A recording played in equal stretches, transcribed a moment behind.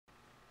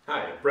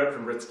Hi, Bret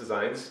from Britz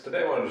Designs.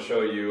 Today I wanted to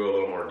show you a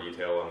little more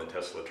detail on the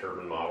Tesla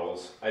turbine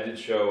models. I did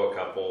show a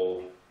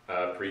couple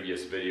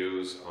previous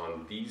videos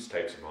on these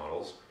types of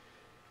models,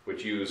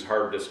 which use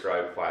hard disk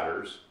drive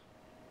platters.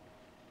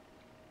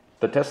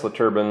 The Tesla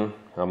turbine,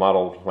 a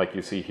model like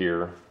you see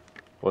here,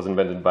 was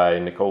invented by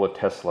Nikola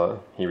Tesla.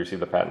 He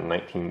received the patent in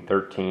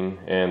 1913,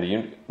 and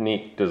the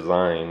unique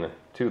design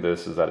to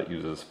this is that it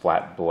uses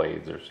flat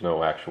blades. There's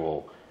no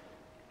actual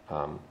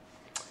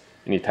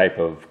any type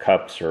of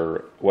cups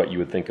or what you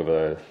would think of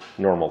a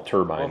normal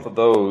turbine. Both of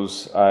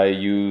those I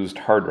used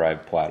hard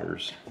drive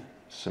platters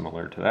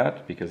similar to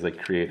that because they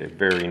create a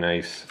very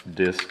nice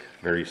disc,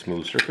 very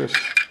smooth surface,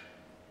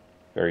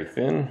 very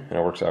thin, and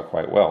it works out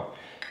quite well.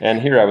 And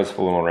here I was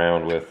fooling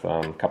around with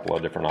a couple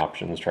of different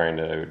options, trying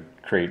to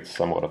create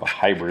somewhat of a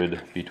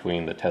hybrid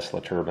between the Tesla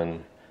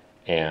turbine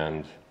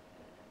and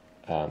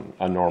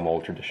a normal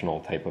traditional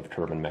type of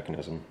turbine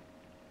mechanism.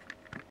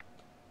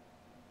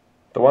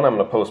 The one I'm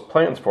going to post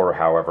plans for,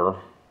 however,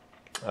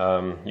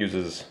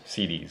 uses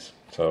CDs.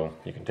 So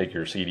you can take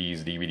your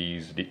CDs,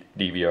 DVDs,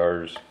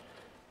 DVRs,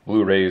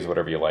 Blu-rays,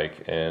 whatever you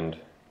like, and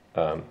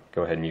go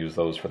ahead and use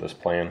those for this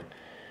plan.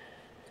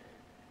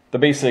 The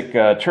basic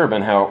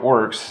turbine, how it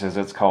works, is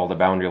it's called a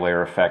boundary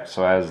layer effect.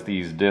 So as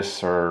these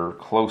discs are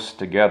close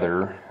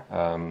together,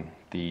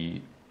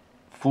 the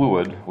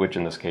fluid, which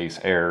in this case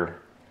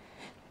air,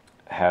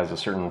 has a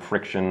certain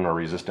friction or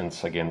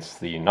resistance against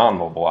the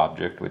non-mobile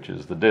object, which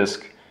is the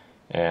disc,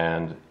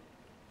 and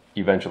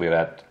eventually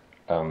that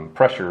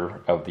pressure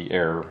of the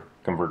air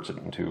converts it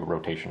into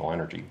rotational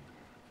energy.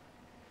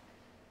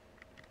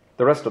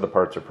 The rest of the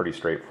parts are pretty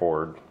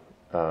straightforward.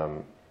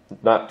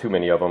 Not too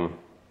many of them.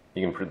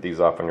 You can print these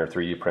off on your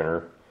 3D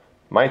printer.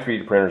 My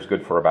 3D printer is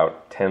good for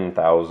about 10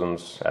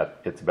 thousandths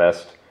at its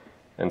best,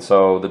 and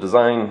so the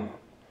design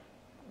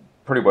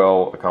pretty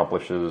well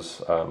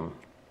accomplishes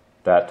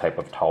that type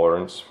of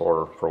tolerance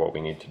for what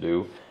we need to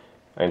do.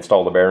 I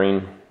installed a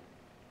bearing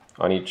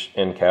on each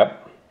end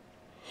cap,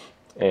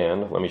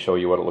 and let me show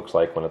you what it looks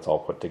like when it's all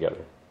put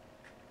together.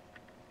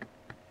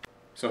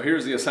 So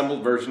here's the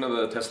assembled version of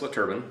the Tesla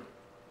turbine.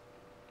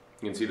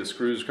 You can see the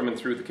screws coming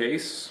through the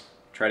case.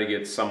 Try to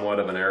get somewhat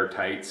of an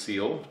airtight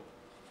seal.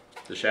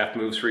 The shaft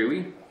moves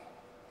freely.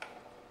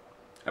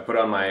 I put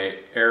on my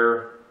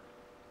air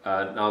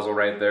nozzle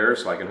right there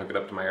so I can hook it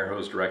up to my air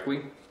hose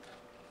directly.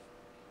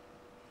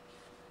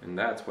 And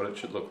that's what it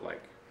should look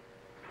like.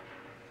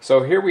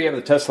 So here we have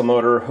the Tesla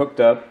motor hooked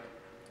up.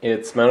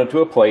 It's mounted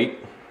to a plate,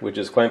 which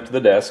is clamped to the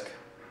desk.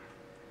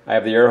 I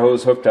have the air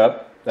hose hooked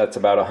up. That's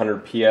about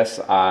 100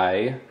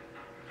 psi.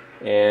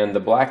 And the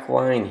black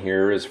line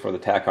here is for the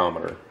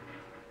tachometer.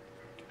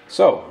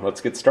 So, let's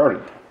get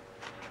started.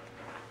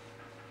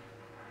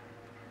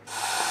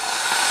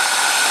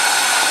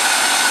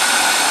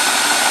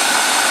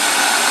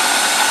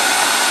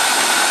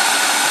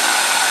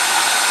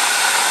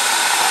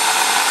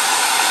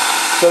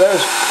 So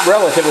there's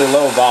relatively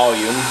low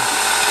volume.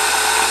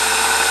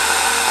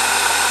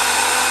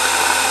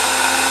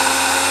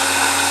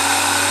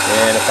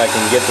 And if I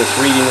can get this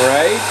reading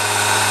right,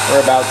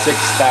 we're about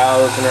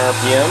 6,000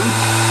 RPM.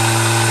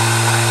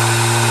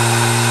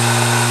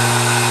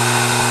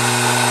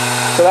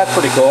 So that's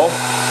pretty cool.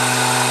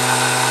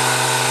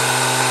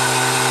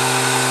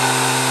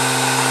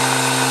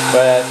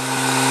 But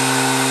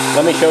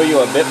let me show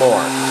you a bit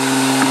more.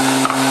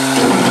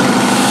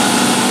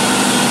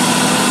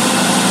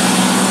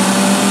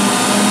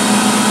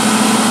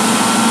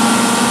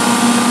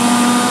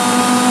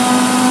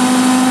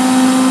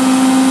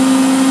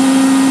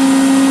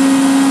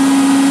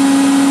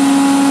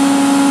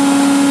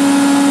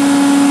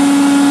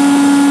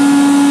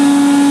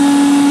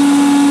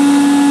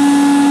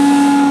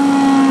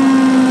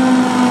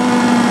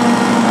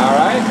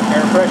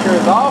 Pressure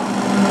is off.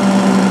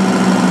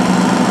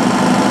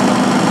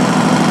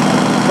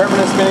 Turbine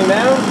is spinning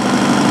down.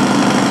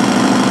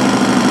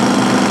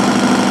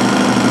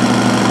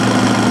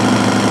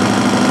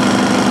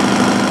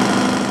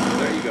 So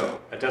there you go.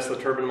 A Tesla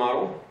turbine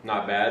model.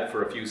 Not bad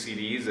for a few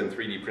CDs and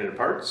 3D printed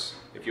parts.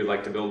 If you'd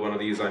like to build one of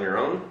these on your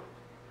own,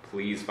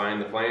 please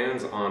find the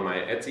plans on my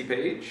Etsy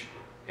page,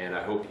 and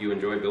I hope you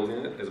enjoy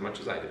building it as much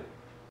as I did.